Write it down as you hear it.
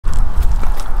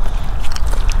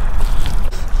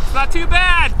not too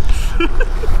bad.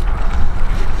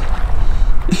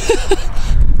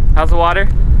 How's the water?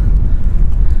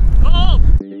 Cold.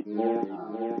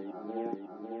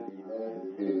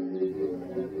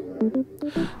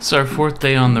 It's our 4th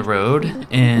day on the road,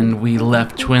 and we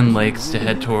left Twin Lakes to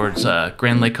head towards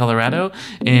Grand Lake, Colorado,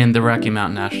 and the Rocky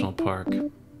Mountain National Park.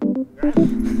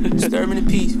 Disturbing the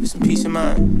peace with some peace of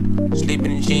mind.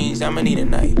 Sleeping in jeans, I'ma need a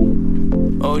night.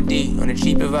 OD on the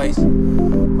cheap advice.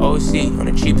 OC on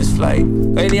the cheapest flight.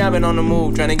 Lately I've been on the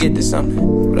move trying to get to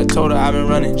something, but I told her I've been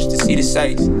running just to see the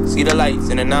sights, see the lights,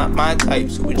 and they're not my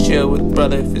types who would chill with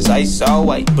brother if his ice all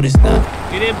white, but it's not.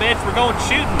 Get in, bitch, we're going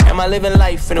shooting. Am I living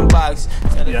life in a box?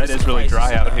 Yeah, it is really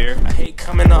dry out here. I hate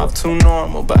coming off too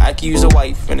normal, but I could use a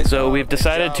wife. And So we've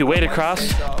decided to wade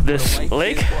across this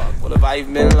lake. Well, if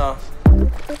I've been lost,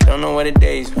 don't know what the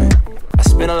days went. I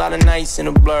spent a lot of nights in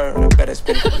a blur, and I bet I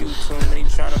spent a few too many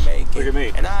trying to make it. Look at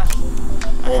me. And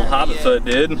Old hobbit foot,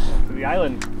 dude. To the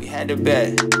island. we had to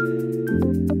bet.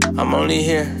 I'm only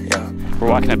here, yeah. We're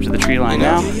walking up to the tree line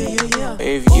now.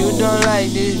 If you don't like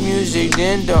this music,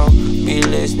 then don't be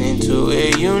listening to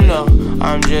it, you know.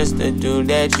 I'm just a dude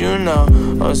that you know,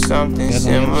 or something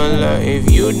similar.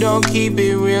 If you don't keep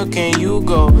it real, can you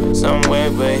go somewhere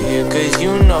but here? Cause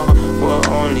you know we're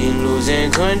only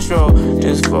losing control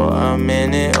just for a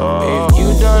minute. Or if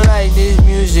you don't like this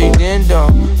music, then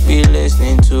don't be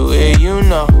listening to it, you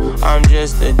know. I'm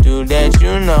just a dude that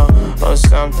you know, or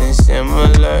something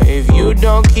similar. If you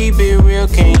don't keep it real,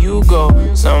 can you go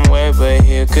somewhere but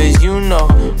here? Cause you know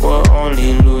we're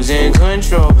only losing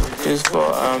control just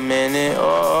for a minute.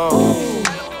 Oh,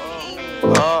 oh,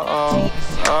 oh,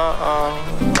 oh,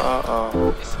 oh,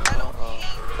 oh,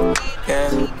 oh. Yeah,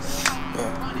 yeah.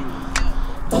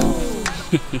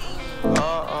 Oh,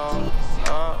 oh,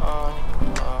 oh,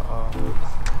 oh, oh.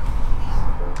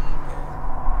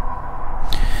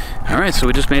 All right, so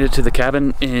we just made it to the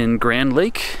cabin in Grand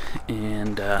Lake,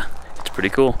 and it's pretty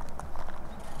cool.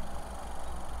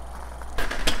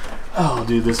 Oh,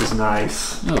 dude, this is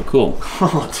nice. Oh, cool.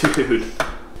 Oh, dude.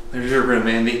 There's your room,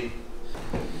 Andy.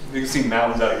 You can see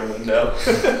mountains out your window.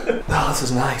 Oh, this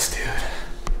is nice, dude.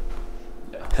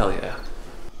 Yeah. Hell yeah.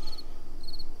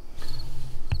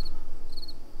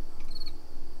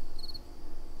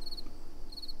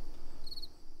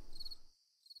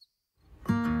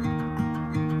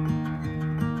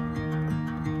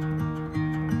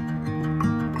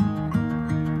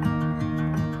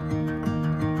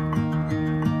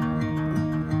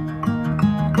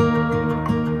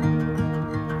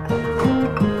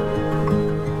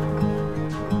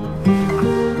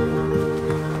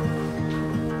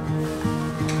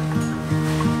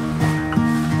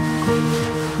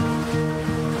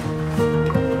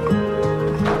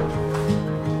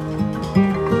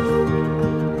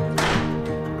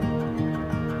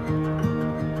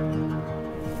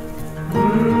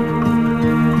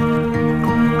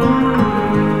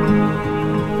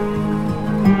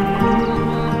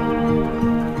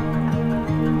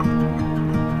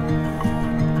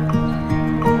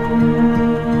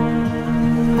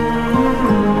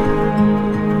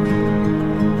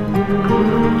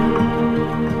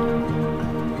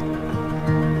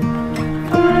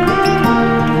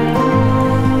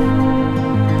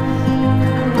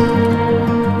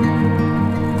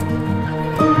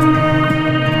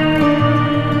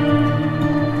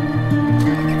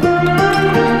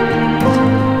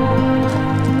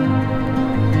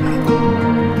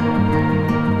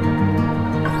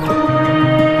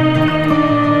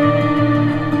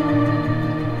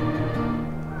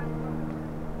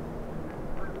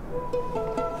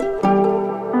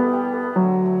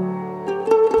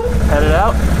 Headed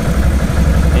out,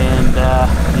 and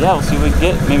yeah, we'll see what we can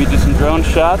get. Maybe do some drone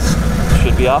shots.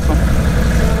 Should be awesome.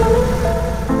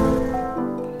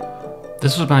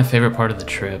 This was my favorite part of the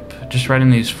trip. Just riding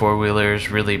these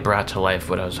four-wheelers really brought to life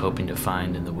what I was hoping to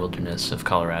find in the wilderness of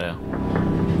Colorado.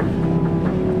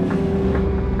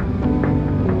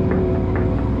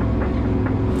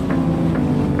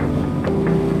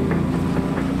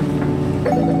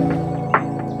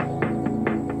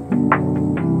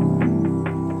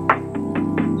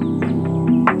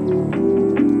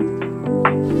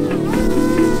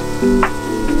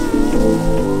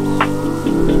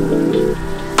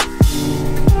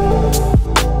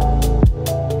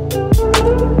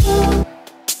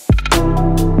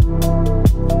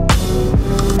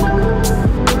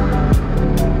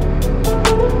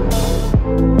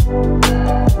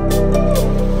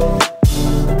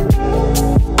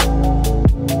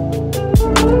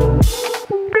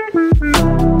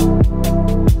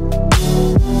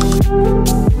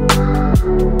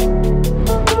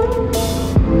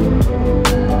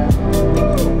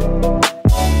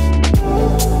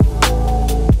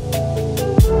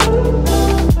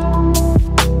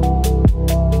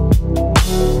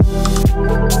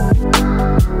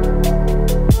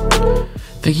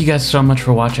 Thank you guys so much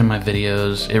for watching my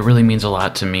videos. It really means a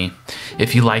lot to me.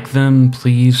 If you like them,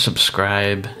 please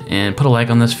subscribe and put a like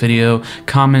on this video.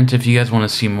 Comment if you guys want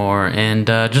to see more, and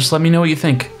just let me know what you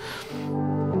think.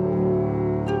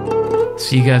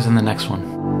 See you guys in the next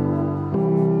one.